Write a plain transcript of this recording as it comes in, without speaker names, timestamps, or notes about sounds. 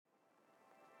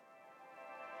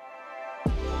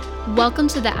Welcome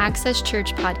to the Axess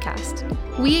Church podcast.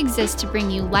 We exist to bring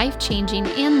you life-changing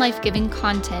and life-giving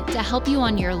content to help you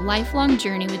on your lifelong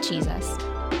journey with Jesus.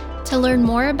 To learn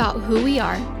more about who we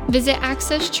are, visit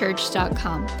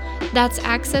axesschurch.com. That's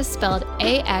Axess spelled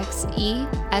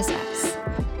A-X-E-S-S.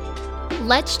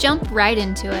 Let's jump right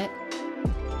into it.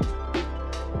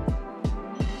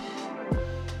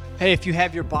 Hey, if you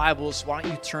have your Bibles, why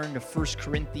don't you turn to 1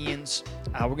 Corinthians.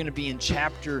 We're going to be in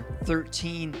chapter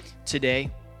 13 today.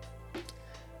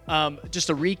 Just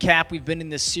a recap, we've been in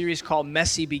this series called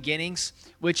Messy Beginnings,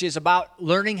 which is about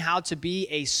learning how to be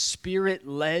a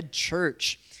Spirit-led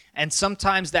church. And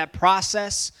sometimes that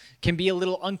process can be a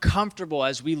little uncomfortable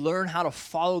as we learn how to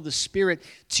follow the Spirit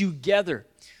together.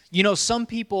 You know, some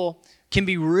people can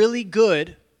be really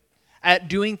good at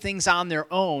doing things on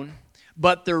their own,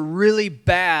 but they're really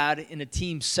bad in a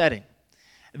team setting.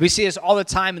 We see this all the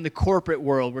time in the corporate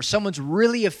world where someone's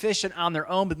really efficient on their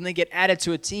own, but then they get added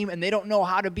to a team and they don't know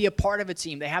how to be a part of a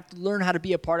team. They have to learn how to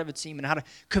be a part of a team and how to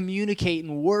communicate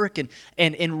and work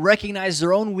and recognize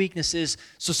their own weaknesses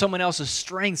so someone else's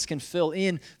strengths can fill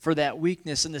in for that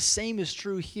weakness. And the same is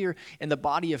true here in the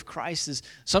body of Christ. Is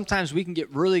sometimes we can get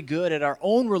really good at our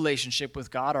own relationship with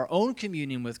God, our own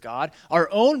communion with God, our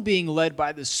own being led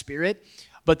by the Spirit.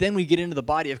 But then we get into the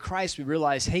body of Christ, we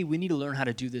realize, hey, we need to learn how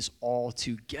to do this all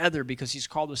together because he's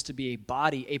called us to be a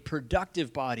body, a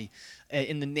productive body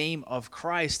in the name of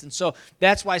Christ. And so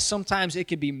that's why sometimes it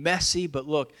can be messy, but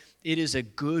look, it is a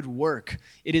good work.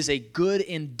 It is a good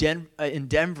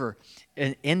endeavor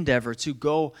to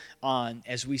go on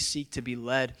as we seek to be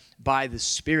led by the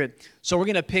Spirit. So we're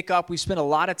going to pick up. We spent a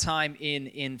lot of time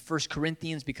in 1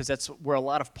 Corinthians because that's where a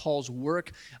lot of Paul's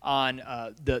work on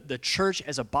the church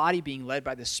as a body being led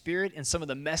by the Spirit and some of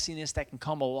the messiness that can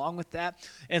come along with that.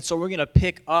 And so we're going to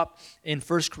pick up in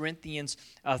 1 Corinthians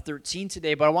 13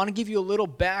 today. But I want to give you a little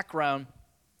background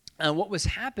on what was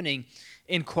happening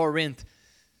in Corinth.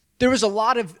 There was a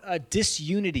lot of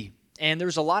disunity and there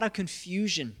was a lot of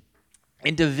confusion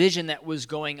and division that was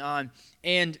going on.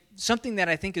 And something that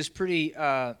I think is pretty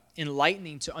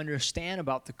enlightening to understand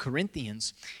about the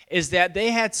Corinthians is that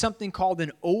they had something called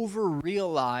an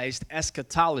over-realized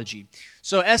eschatology.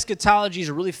 So eschatology is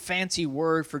a really fancy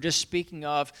word for just speaking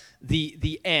of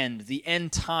the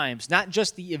end times. Not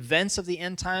just the events of the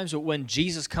end times, but when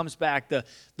Jesus comes back, the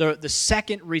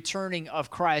second returning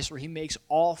of Christ where he makes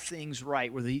all things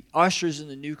right, where he ushers in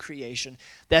the new creation.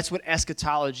 That's what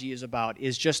eschatology is about,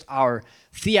 is just our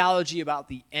theology about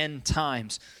the end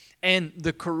times. And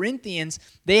the Corinthians,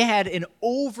 they had an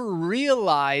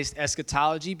over-realized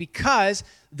eschatology because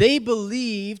they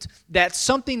believed that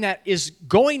something that is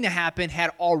going to happen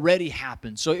had already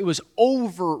happened. So it was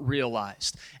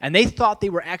over-realized. And they thought they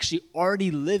were actually already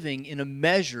living in a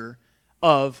measure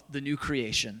of the new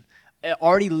creation,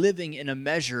 already living in a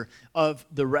measure of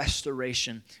the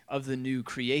restoration of the new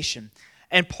creation.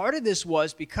 And part of this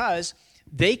was because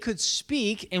they could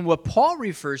speak in what Paul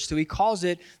refers to, he calls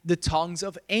it the tongues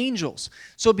of angels.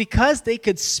 So because they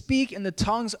could speak in the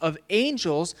tongues of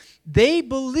angels, they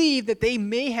believed that they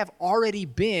may have already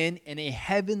been in a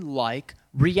heaven-like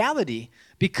reality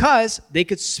because they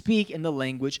could speak in the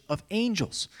language of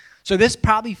angels. So this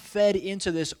probably fed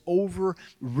into this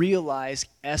over-realized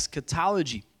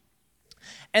eschatology.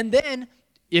 And then,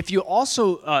 if you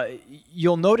also,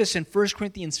 you'll notice in 1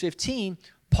 Corinthians 15,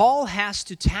 Paul has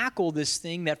to tackle this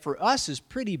thing that for us is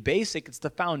pretty basic. It's the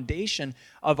foundation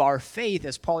of our faith,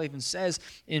 as Paul even says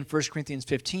in 1 Corinthians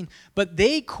 15. But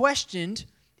they questioned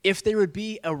if there would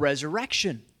be a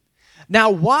resurrection. Now,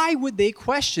 why would they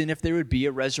question if there would be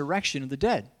a resurrection of the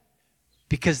dead?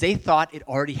 Because they thought it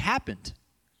already happened.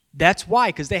 That's why,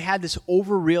 because they had this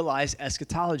over-realized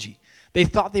eschatology. They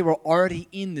thought they were already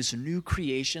in this new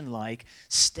creation-like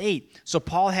state. So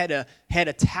Paul had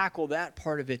to tackle that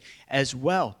part of it as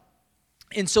well.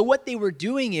 And so what they were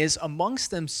doing is,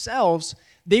 amongst themselves,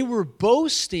 they were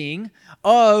boasting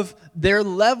of their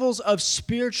levels of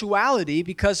spirituality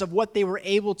because of what they were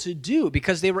able to do,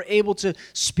 because they were able to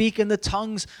speak in the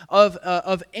tongues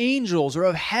of angels or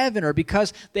of heaven, or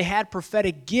because they had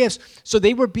prophetic gifts. So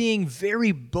they were being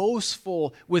very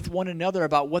boastful with one another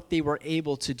about what they were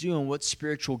able to do and what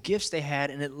spiritual gifts they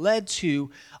had, and it led to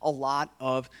a lot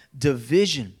of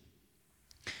division.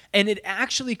 And it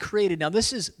actually created, now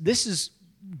this is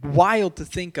wild to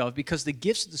think of because the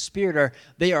gifts of the Spirit are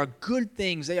good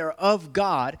things, they are of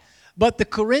God, but the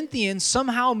Corinthians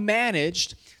somehow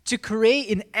managed to create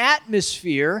an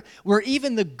atmosphere where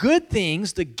even the good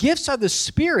things, the gifts of the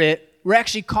Spirit, were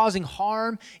actually causing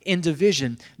harm and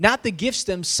division. Not the gifts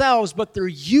themselves, but their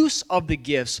use of the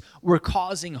gifts were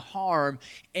causing harm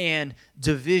and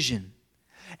division.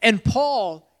 And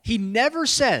Paul, he never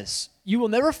says, you will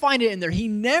never find it in there, he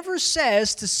never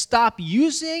says to stop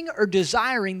using or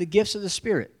desiring the gifts of the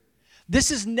Spirit.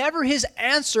 This is never his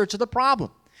answer to the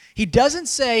problem. He doesn't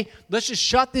say, let's just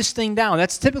shut this thing down.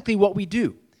 That's typically what we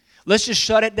do. Let's just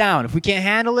shut it down. If we can't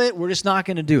handle it, we're just not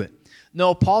going to do it.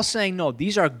 No, Paul's saying, no,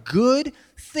 these are good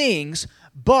things,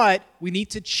 but we need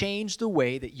to change the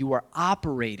way that you are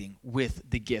operating with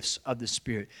the gifts of the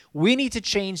Spirit. We need to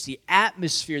change the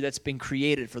atmosphere that's been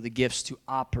created for the gifts to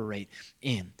operate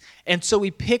in. And so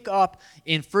we pick up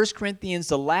in 1 Corinthians,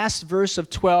 the last verse of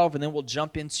 12, and then we'll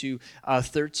jump into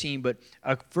 13. But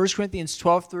 1 Corinthians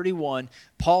 12:31,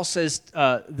 Paul says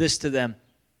this to them,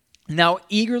 "Now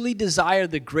eagerly desire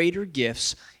the greater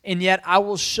gifts, and yet I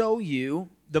will show you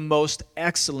the most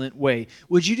excellent way."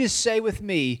 Would you just say with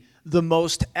me, the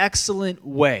most excellent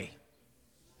way?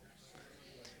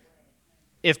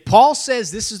 If Paul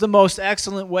says this is the most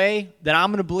excellent way, then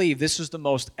I'm going to believe this is the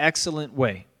most excellent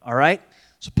way. All right?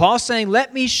 So Paul's saying,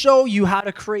 let me show you how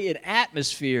to create an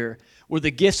atmosphere where the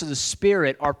gifts of the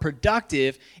Spirit are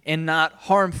productive and not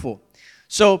harmful.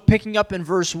 So picking up in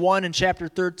verse 1 in chapter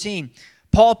 13,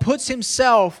 Paul puts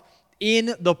himself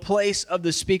in the place of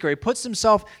the speaker. He puts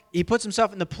himself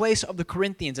in the place of the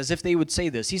Corinthians, as if they would say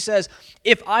this. He says,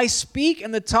 "If I speak in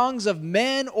the tongues of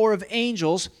men or of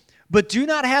angels, but do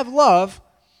not have love,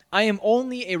 I am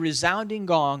only a resounding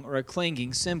gong or a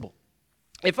clanging cymbal.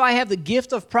 If I have the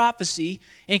gift of prophecy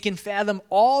and can fathom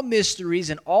all mysteries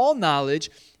and all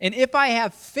knowledge, and if I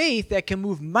have faith that can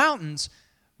move mountains,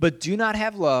 but do not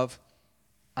have love,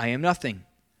 I am nothing.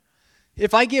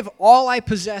 If I give all I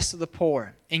possess to the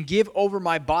poor and give over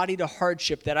my body to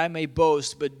hardship that I may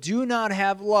boast, but do not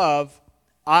have love,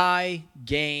 I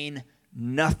gain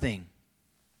nothing."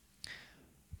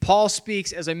 Paul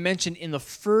speaks, as I mentioned, in the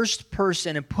first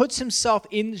person and puts himself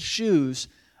in the shoes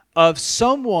of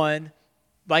someone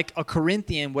like a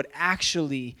Corinthian would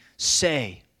actually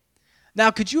say.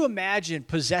 Now, could you imagine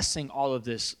possessing all of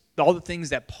this, all the things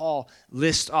that Paul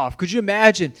lists off? Could you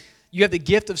imagine? You have the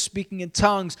gift of speaking in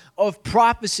tongues, of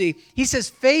prophecy. He says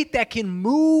faith that can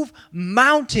move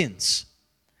mountains.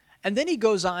 And then he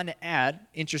goes on to add,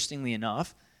 interestingly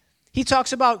enough, he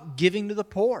talks about giving to the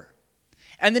poor.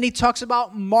 And then he talks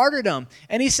about martyrdom.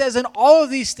 And he says in all of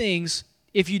these things,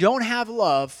 if you don't have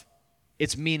love,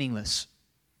 it's meaningless.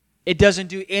 It doesn't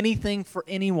do anything for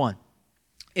anyone.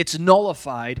 It's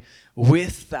nullified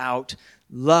without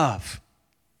love.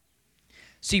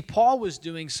 See, Paul was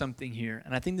doing something here,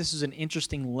 and I think this is an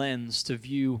interesting lens to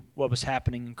view what was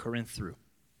happening in Corinth through.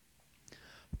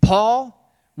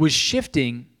 Paul was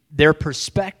shifting their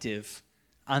perspective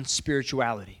on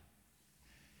spirituality.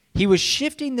 He was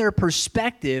shifting their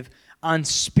perspective on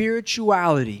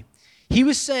spirituality. He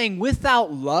was saying,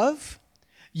 without love,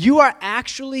 you are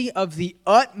actually of the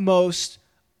most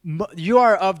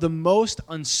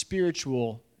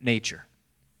unspiritual nature.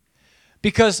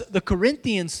 Because the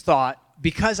Corinthians thought,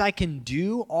 because I can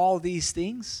do all these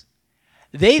things,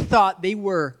 they thought they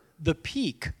were the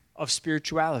peak of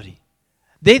spirituality.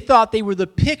 They thought they were the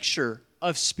picture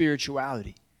of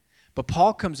spirituality. But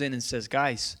Paul comes in and says,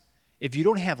 guys, if you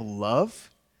don't have love,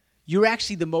 you're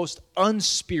actually the most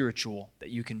unspiritual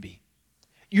that you can be.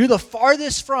 You're the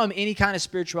farthest from any kind of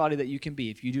spirituality that you can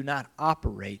be if you do not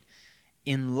operate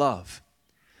in love.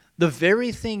 The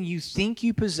very thing you think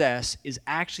you possess is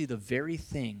actually the very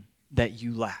thing that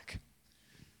you lack.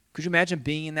 Could you imagine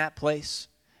being in that place?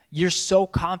 You're so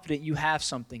confident you have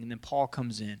something, and then Paul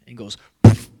comes in and goes,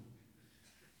 poof.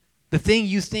 The thing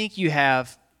you think you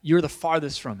have, you're the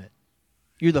farthest from it.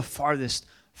 You're the farthest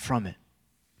from it.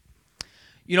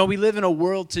 You know, we live in a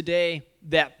world today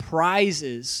that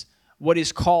prizes what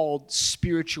is called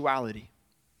spirituality.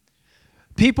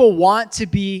 People want to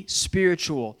be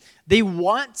spiritual. They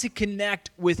want to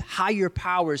connect with higher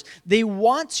powers. They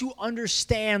want to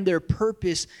understand their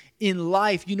purpose in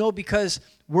life, because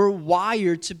we're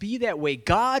wired to be that way.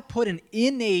 God put an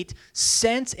innate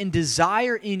sense and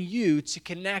desire in you to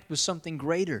connect with something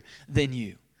greater than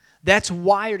you. That's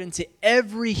wired into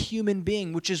every human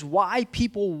being, which is why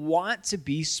people want to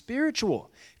be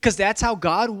spiritual, because that's how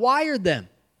God wired them.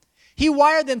 He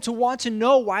wired them to want to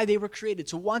know why they were created,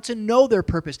 to want to know their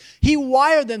purpose. He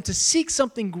wired them to seek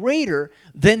something greater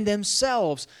than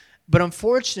themselves. But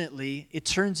unfortunately, it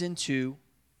turns into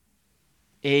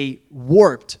a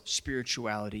warped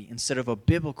spirituality instead of a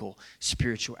biblical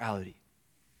spirituality.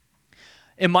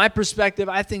 In my perspective,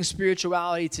 I think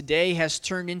spirituality today has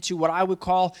turned into what I would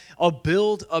call a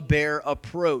build-a-bear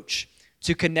approach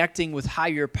to connecting with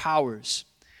higher powers.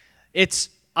 It's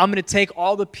I'm going to take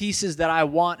all the pieces that I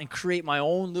want and create my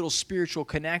own little spiritual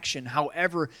connection,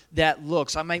 however that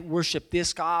looks. I might worship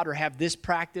this God or have this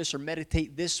practice or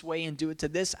meditate this way and do it to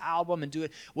this album and do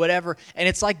it whatever. And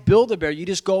it's like Build-A-Bear. You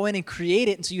just go in and create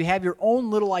it, and so you have your own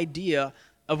little idea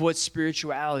of what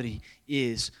spirituality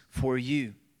is for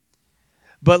you.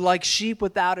 But like sheep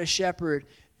without a shepherd,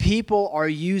 people are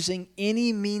using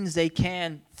any means they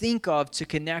can think of to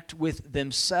connect with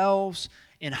themselves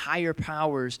and higher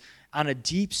powers on a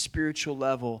deep spiritual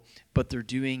level, but they're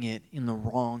doing it in the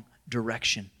wrong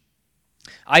direction.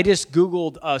 I just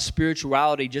Googled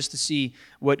spirituality just to see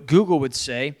what Google would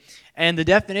say, and the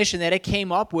definition that it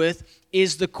came up with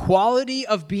is the quality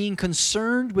of being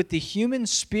concerned with the human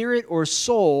spirit or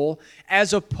soul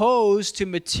as opposed to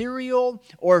material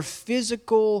or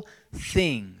physical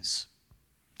things.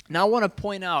 Now I want to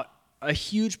point out a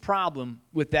huge problem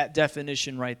with that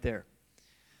definition right there.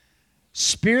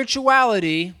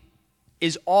 Spirituality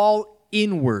is all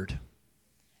inward.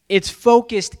 It's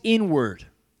focused inward.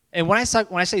 And when I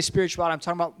say spirituality, I'm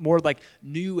talking about more like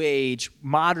New Age,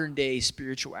 modern day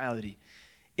spirituality.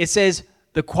 It says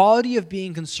the quality of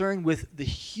being concerned with the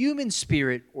human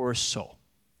spirit or soul.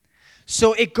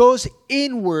 So it goes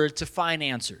inward to find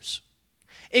answers.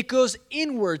 It goes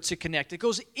inward to connect. It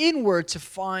goes inward to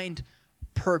find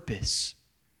purpose.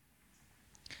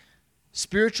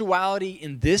 Spirituality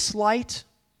in this light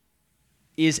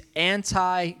is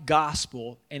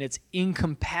anti-gospel, and it's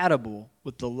incompatible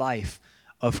with the life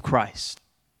of Christ.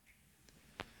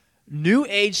 New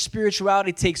Age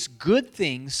spirituality takes good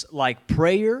things like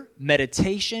prayer,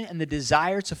 meditation, and the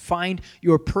desire to find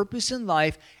your purpose in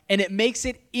life, and it makes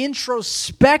it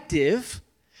introspective,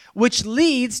 which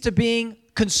leads to being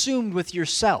consumed with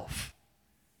yourself.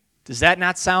 Does that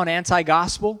not sound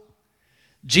anti-gospel?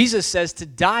 Jesus says to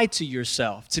die to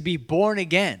yourself, to be born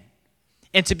again,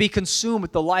 and to be consumed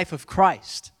with the life of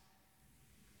Christ.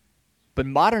 But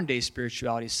modern day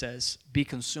spirituality says, be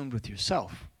consumed with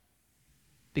yourself,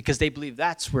 because they believe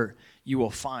that's where you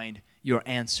will find your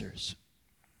answers.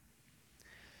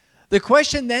 The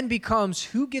question then becomes,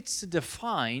 who gets to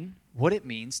define what it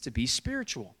means to be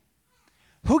spiritual?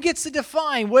 Who gets to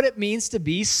define what it means to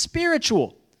be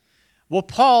spiritual? Well,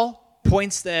 Paul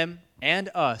points them and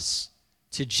us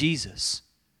to Jesus.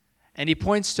 And he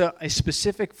points to a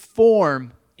specific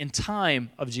form and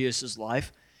time of Jesus'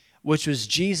 life, which was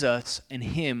Jesus and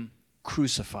him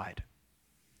crucified.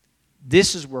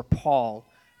 This is where Paul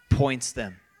points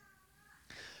them.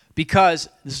 Because,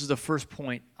 this is the first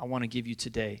point I want to give you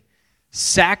today,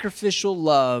 sacrificial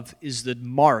love is the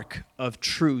mark of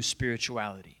true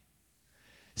spirituality.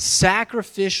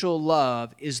 Sacrificial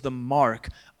love is the mark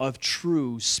of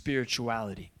true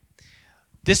spirituality.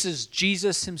 This is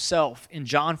Jesus himself in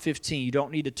John 15. You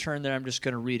don't need to turn there. I'm just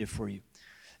going to read it for you.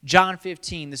 John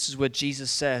 15, this is what Jesus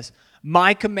says.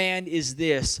 My command is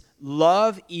this,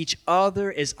 love each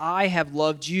other as I have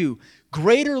loved you.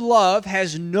 Greater love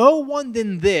has no one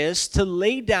than this, to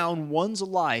lay down one's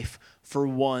life for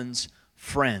one's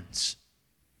friends.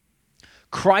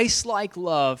 Christ-like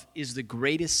love is the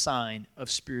greatest sign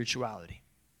of spirituality.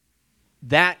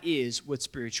 That is what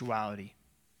spirituality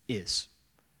is.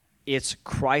 It's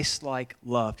Christ-like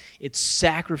love. It's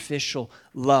sacrificial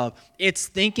love. It's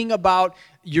thinking about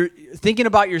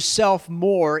yourself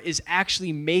more is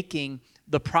actually making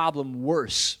the problem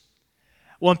worse.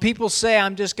 When people say,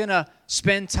 I'm just going to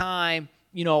spend time,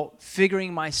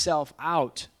 figuring myself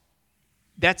out,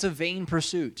 that's a vain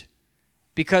pursuit,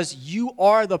 because you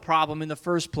are the problem in the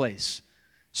first place.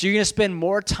 So you're going to spend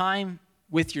more time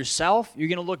with yourself. You're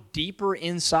going to look deeper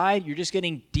inside. You're just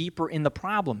getting deeper in the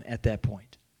problem at that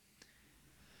point.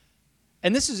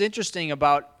 And this is interesting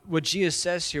about what Jesus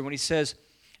says here when he says,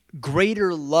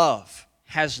 greater love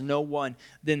has no one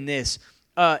than this.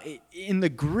 In the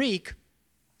Greek,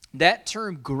 that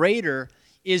term greater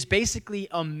is basically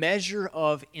a measure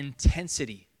of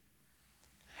intensity.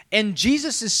 And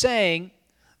Jesus is saying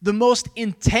the most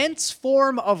intense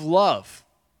form of love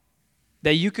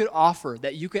that you could offer,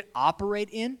 that you could operate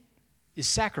in, is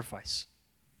sacrifice.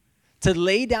 To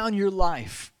lay down your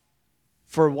life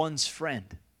for one's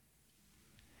friend.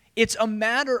 It's a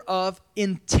matter of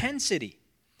intensity.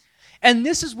 And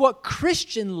this is what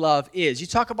Christian love is. You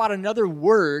talk about another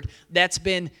word that's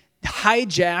been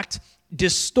hijacked,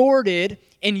 distorted,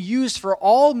 and used for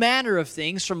all manner of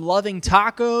things, from loving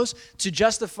tacos to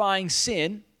justifying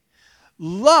sin.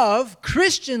 Love,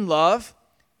 Christian love,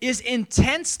 is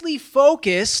intensely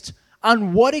focused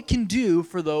on what it can do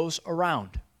for those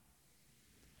around.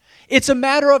 It's a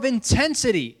matter of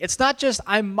intensity. It's not just,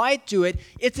 I might do it.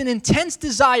 It's an intense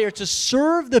desire to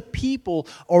serve the people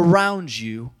around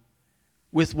you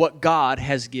with what God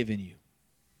has given you.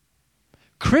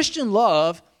 Christian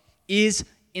love is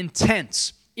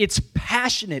intense. It's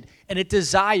passionate, and it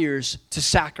desires to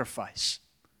sacrifice.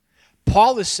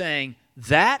 Paul is saying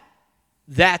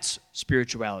that's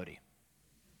spirituality.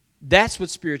 That's what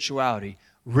spirituality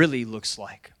really looks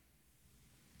like.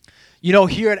 You know,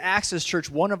 here at Axess Church,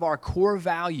 one of our core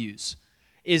values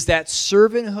is that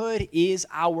servanthood is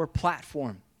our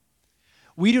platform.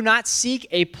 We do not seek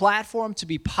a platform to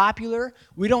be popular.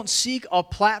 We don't seek a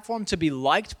platform to be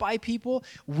liked by people.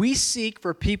 We seek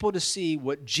for people to see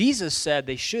what Jesus said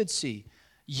they should see.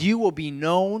 You will be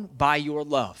known by your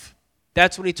love.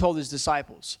 That's what he told his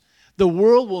disciples. The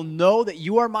world will know that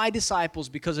you are my disciples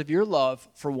because of your love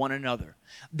for one another.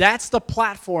 That's the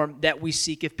platform that we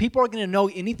seek. If people are going to know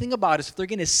anything about us, if they're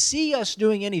going to see us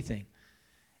doing anything,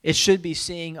 it should be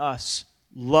seeing us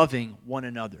loving one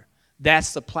another.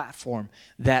 That's the platform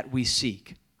that we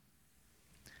seek.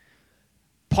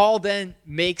 Paul then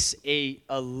makes a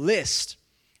list.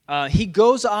 He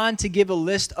goes on to give a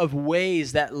list of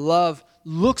ways that love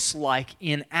looks like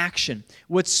in action,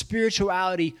 what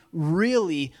spirituality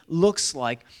really looks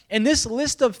like. And this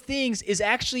list of things is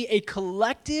actually a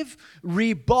collective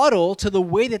rebuttal to the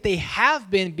way that they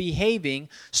have been behaving,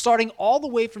 starting all the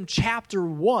way from chapter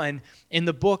 1 in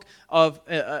the book of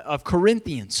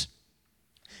Corinthians.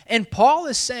 And Paul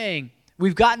is saying,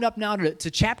 we've gotten up now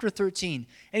to chapter 13,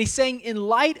 and he's saying, in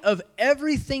light of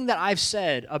everything that I've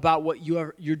said about what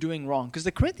you're doing wrong, because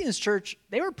the Corinthians church,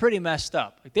 they were pretty messed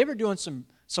up. Like, they were doing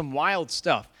some wild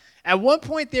stuff. At one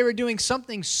point, they were doing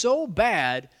something so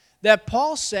bad that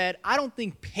Paul said, I don't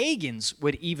think pagans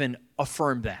would even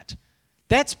affirm that.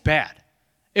 That's bad.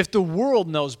 If the world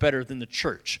knows better than the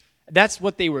church, that's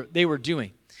what they were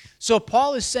doing. So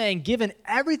Paul is saying, given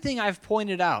everything I've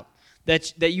pointed out,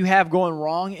 that you have going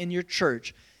wrong in your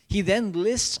church, he then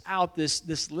lists out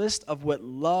this list of what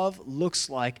love looks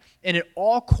like, and it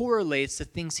all correlates to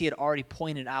things he had already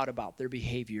pointed out about their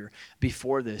behavior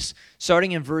before this.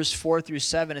 Starting in verse 4 through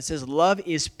 7, it says, love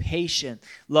is patient,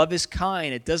 love is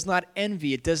kind, it does not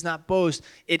envy, it does not boast,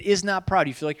 it is not proud.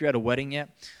 You feel like you're at a wedding yet?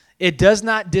 It does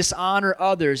not dishonor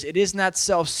others. It is not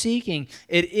self-seeking.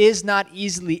 It is not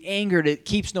easily angered. It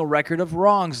keeps no record of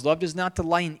wrongs. Love does not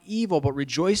delight in evil, but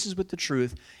rejoices with the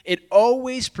truth. It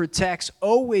always protects,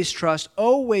 always trusts,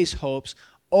 always hopes,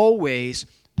 always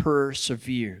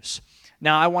perseveres.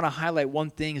 Now, I want to highlight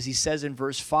one thing, as he says in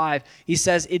verse 5. He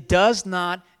says, it does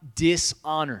not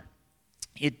dishonor.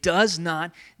 It does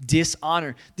not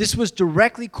dishonor. This was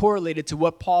directly correlated to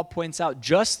what Paul points out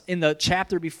just in the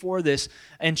chapter before this,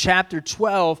 in chapter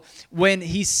 12, when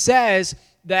he says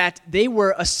that they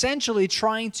were essentially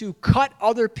trying to cut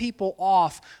other people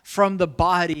off from the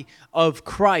body of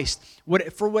Christ.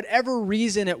 For whatever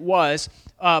reason it was,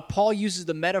 Paul uses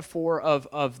the metaphor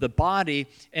of the body,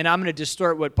 and I'm going to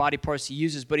distort what body parts he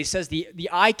uses, but he says the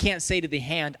eye can't say to the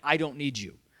hand, I don't need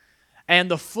you. And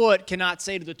the foot cannot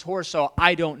say to the torso,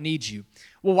 I don't need you.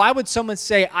 Well, why would someone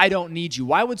say, I don't need you?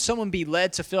 Why would someone be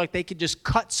led to feel like they could just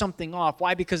cut something off?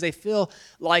 Why? Because they feel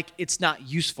like it's not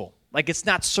useful, like it's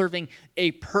not serving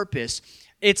a purpose.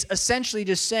 It's essentially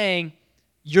just saying,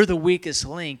 you're the weakest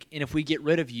link, and if we get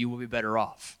rid of you, we'll be better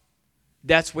off.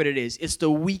 That's what it is. It's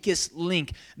the weakest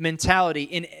link mentality.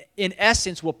 In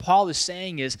essence, what Paul is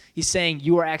saying is, he's saying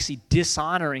you are actually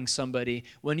dishonoring somebody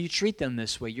when you treat them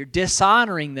this way. You're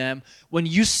dishonoring them when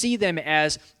you see them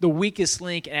as the weakest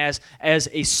link, as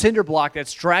a cinder block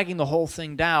that's dragging the whole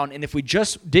thing down. And if we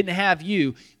just didn't have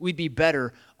you, we'd be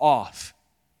better off.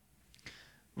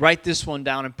 Write this one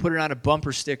down and put it on a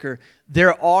bumper sticker.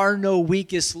 There are no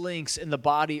weakest links in the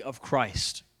body of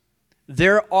Christ.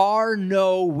 There are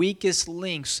no weakest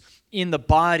links in the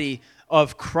body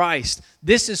of Christ.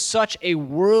 This is such a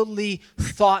worldly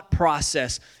thought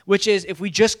process, which is if we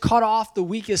just cut off the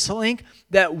weakest link,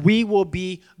 that we will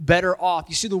be better off.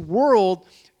 You see, the world,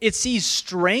 it sees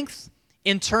strength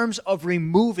in terms of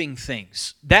removing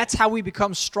things. That's how we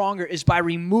become stronger, is by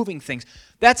removing things.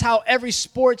 That's how every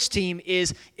sports team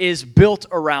is built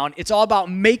around. It's all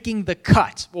about making the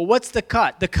cut. Well, what's the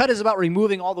cut? The cut is about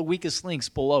removing all the weakest links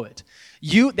below it.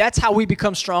 That's how we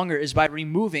become stronger, is by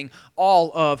removing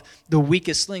all of the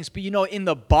weakest links. But you know, in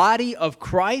the body of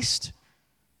Christ,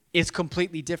 it's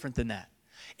completely different than that.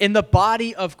 In the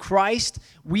body of Christ,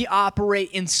 we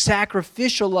operate in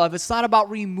sacrificial love. It's not about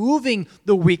removing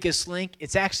the weakest link.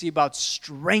 It's actually about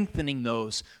strengthening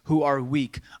those who are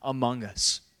weak among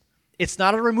us. It's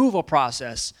not a removal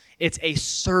process. It's a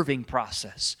serving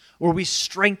process where we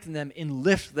strengthen them and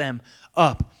lift them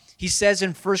up. He says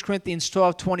in 1 Corinthians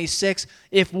 12:26,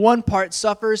 if one part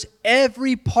suffers,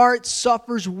 every part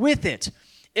suffers with it.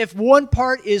 If one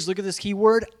part is, look at this key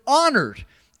word, honored,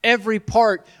 Every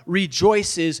part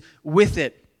rejoices with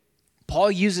it. Paul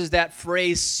uses that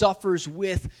phrase, suffers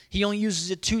with. He only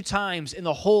uses it 2 times in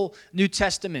the whole New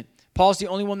Testament. Paul's the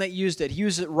only one that used it. He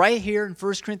uses it right here in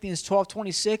 1 Corinthians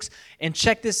 12:26. And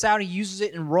check this out. He uses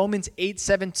it in Romans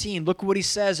 8:17. Look what he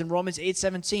says in Romans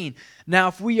 8:17. Now,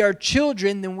 if we are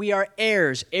children, then we are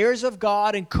heirs, heirs of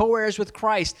God and co-heirs with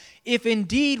Christ, if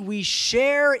indeed we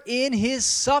share in his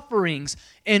sufferings,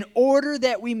 in order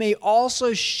that we may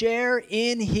also share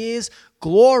in his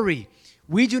glory.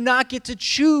 We do not get to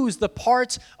choose the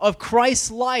parts of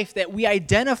Christ's life that we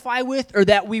identify with or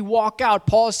that we walk out.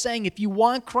 Paul is saying if you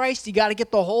want Christ, you got to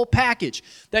get the whole package.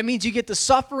 That means you get the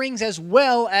sufferings as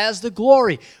well as the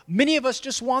glory. Many of us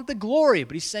just want the glory,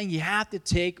 but he's saying you have to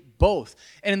take both.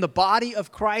 And in the body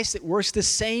of Christ, it works the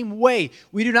same way.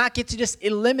 We do not get to just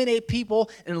eliminate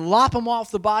people and lop them off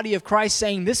the body of Christ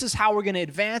saying this is how we're going to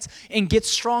advance and get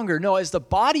stronger. No, as the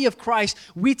body of Christ,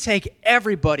 we take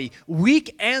everybody,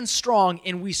 weak and strong,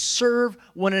 and we serve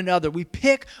one another. We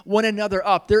pick one another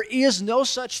up. There is no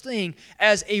such thing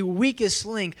as a weakest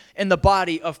link in the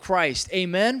body of Christ.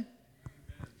 Amen?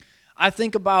 I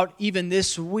think about even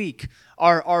this week,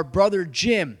 our brother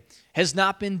Jim has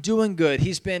not been doing good.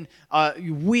 He's been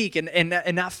weak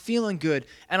and not feeling good.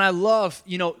 And I love,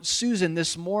 Susan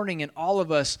this morning and all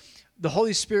of us, the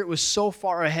Holy Spirit was so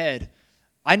far ahead.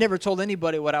 I never told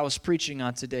anybody what I was preaching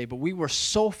on today, but we were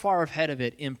so far ahead of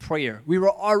it in prayer. We were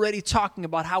already talking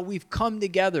about how we've come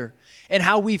together and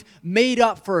how we've made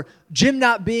up for Jim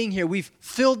not being here. We've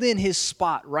filled in his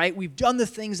spot, right? We've done the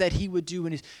things that he would do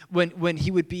when he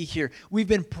would be here. We've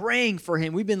been praying for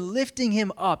him. We've been lifting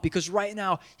him up because right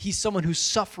now he's someone who's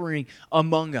suffering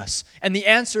among us. And the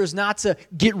answer is not to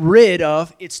get rid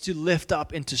of, it's to lift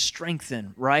up and to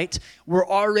strengthen, right? We're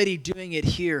already doing it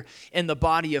here in the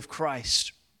body of Christ.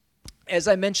 As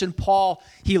I mentioned, Paul,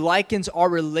 he likens our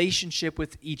relationship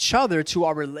with each other to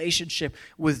our relationship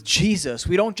with Jesus.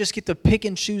 We don't just get to pick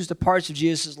and choose the parts of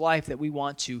Jesus' life that we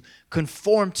want to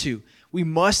conform to. We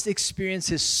must experience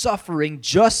his suffering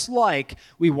just like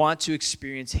we want to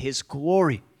experience his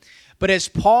glory. But as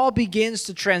Paul begins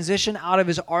to transition out of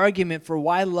his argument for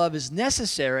why love is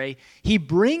necessary, he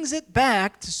brings it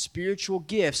back to spiritual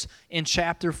gifts in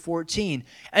chapter 14.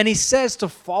 And he says to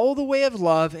follow the way of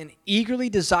love and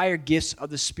eagerly desire gifts of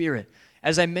the Spirit.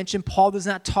 As I mentioned, Paul does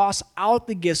not toss out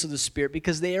the gifts of the Spirit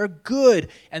because they are good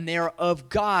and they are of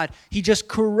God. He just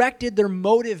corrected their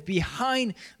motive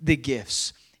behind the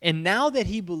gifts. And now that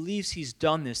he believes he's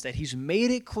done this, that he's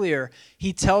made it clear,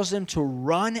 he tells them to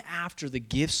run after the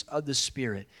gifts of the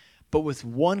Spirit. But with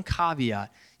one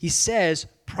caveat, he says,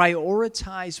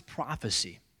 prioritize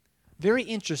prophecy. Very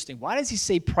interesting. Why does he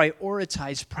say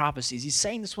prioritize prophecy? Is he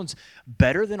saying this one's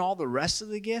better than all the rest of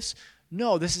the gifts?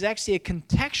 No, this is actually a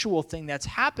contextual thing that's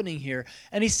happening here.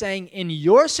 And he's saying, in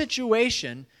your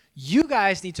situation, you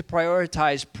guys need to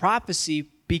prioritize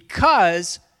prophecy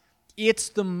because it's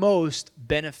the most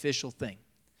beneficial thing.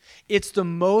 It's the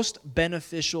most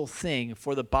beneficial thing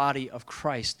for the body of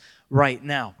Christ right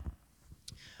now.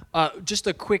 Just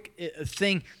a quick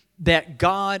thing that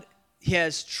God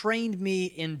has trained me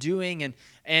in doing,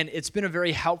 and it's been a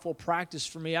very helpful practice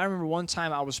for me. I remember one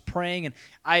time I was praying, and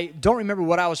I don't remember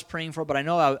what I was praying for, but I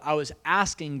know I was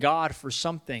asking God for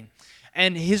something.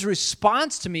 And his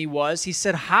response to me was, he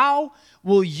said, how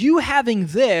will you having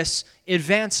this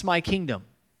advance my kingdom?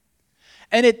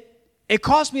 And it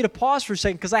caused me to pause for a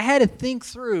second because I had to think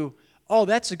through, oh,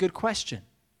 that's a good question.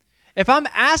 If I'm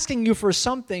asking you for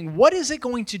something, what is it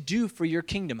going to do for your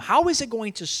kingdom? How is it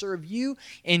going to serve you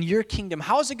and your kingdom?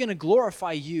 How is it going to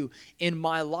glorify you in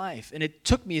my life? And it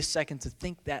took me a second to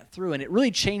think that through, and it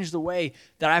really changed the way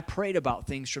that I prayed about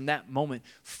things from that moment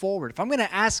forward. If I'm going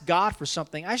to ask God for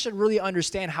something, I should really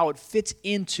understand how it fits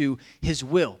into his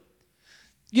will.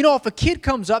 If a kid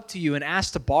comes up to you and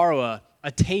asks to borrow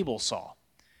a table saw,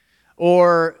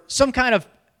 or some kind of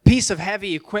piece of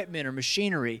heavy equipment or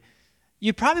machinery,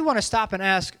 you probably want to stop and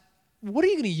ask, what are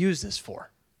you going to use this for?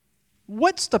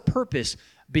 What's the purpose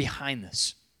behind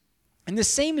this? And the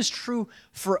same is true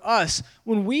for us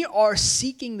when we are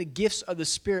seeking the gifts of the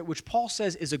Spirit, which Paul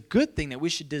says is a good thing, that we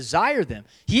should desire them.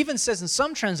 He even says in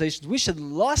some translations, we should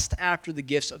lust after the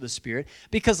gifts of the Spirit,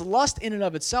 because lust in and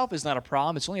of itself is not a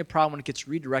problem. It's only a problem when it gets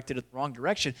redirected in the wrong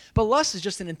direction. But lust is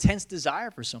just an intense desire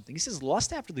for something. He says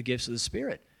lust after the gifts of the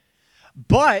Spirit.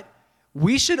 But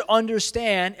we should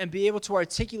understand and be able to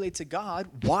articulate to God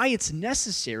why it's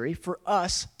necessary for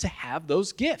us to have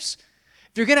those gifts.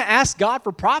 If you're going to ask God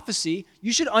for prophecy,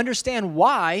 you should understand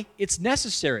why it's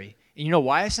necessary. And you know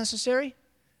why it's necessary?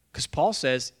 Because Paul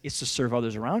says it's to serve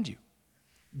others around you.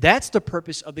 That's the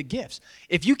purpose of the gifts.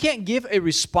 If you can't give a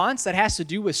response that has to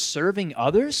do with serving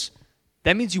others,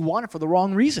 that means you want it for the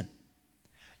wrong reason.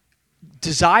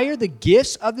 Desire the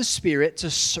gifts of the Spirit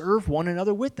to serve one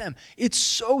another with them. It's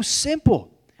so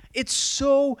simple. It's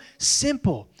so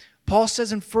simple. Paul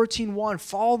says in 14:1,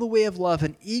 follow the way of love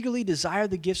and eagerly desire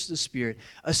the gifts of the Spirit,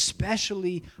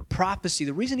 especially prophecy.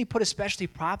 The reason he put especially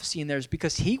prophecy in there is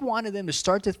because he wanted them to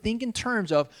start to think in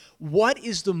terms of what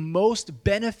is the most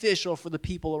beneficial for the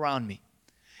people around me.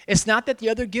 It's not that the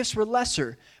other gifts were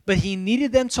lesser, but he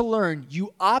needed them to learn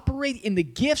you operate in the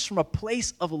gifts from a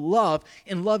place of love,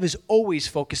 and love is always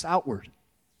focused outward.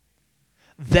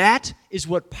 That is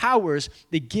what powers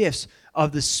the gifts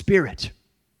of the Spirit.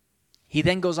 He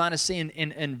then goes on to say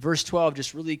in verse 12,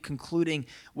 just really concluding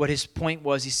what his point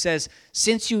was, he says,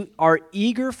 since you are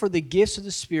eager for the gifts of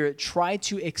the Spirit, try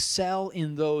to excel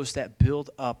in those that build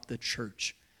up the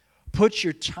church. Put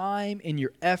your time and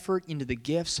your effort into the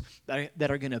gifts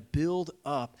that are going to build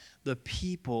up the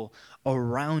people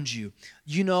around you.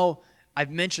 You know, I've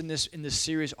mentioned this in this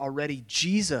series already.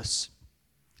 Jesus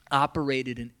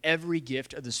operated in every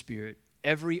gift of the Spirit,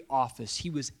 every office. He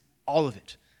was all of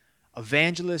it.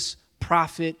 Evangelist,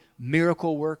 prophet,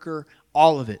 miracle worker,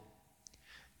 all of it.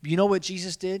 You know what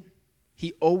Jesus did?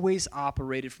 He always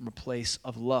operated from a place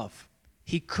of love.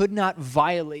 He could not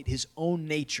violate his own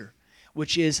nature,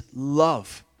 which is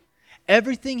love.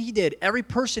 Everything he did, every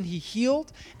person he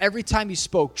healed, every time he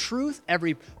spoke truth,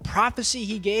 every prophecy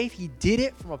he gave, he did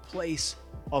it from a place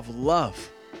of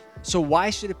love. So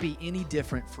why should it be any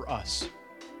different for us?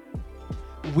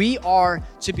 We are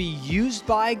to be used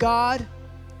by God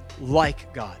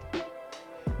like God.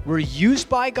 We're used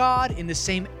by God in the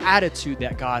same attitude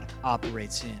that God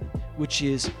operates in, which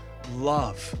is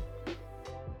love.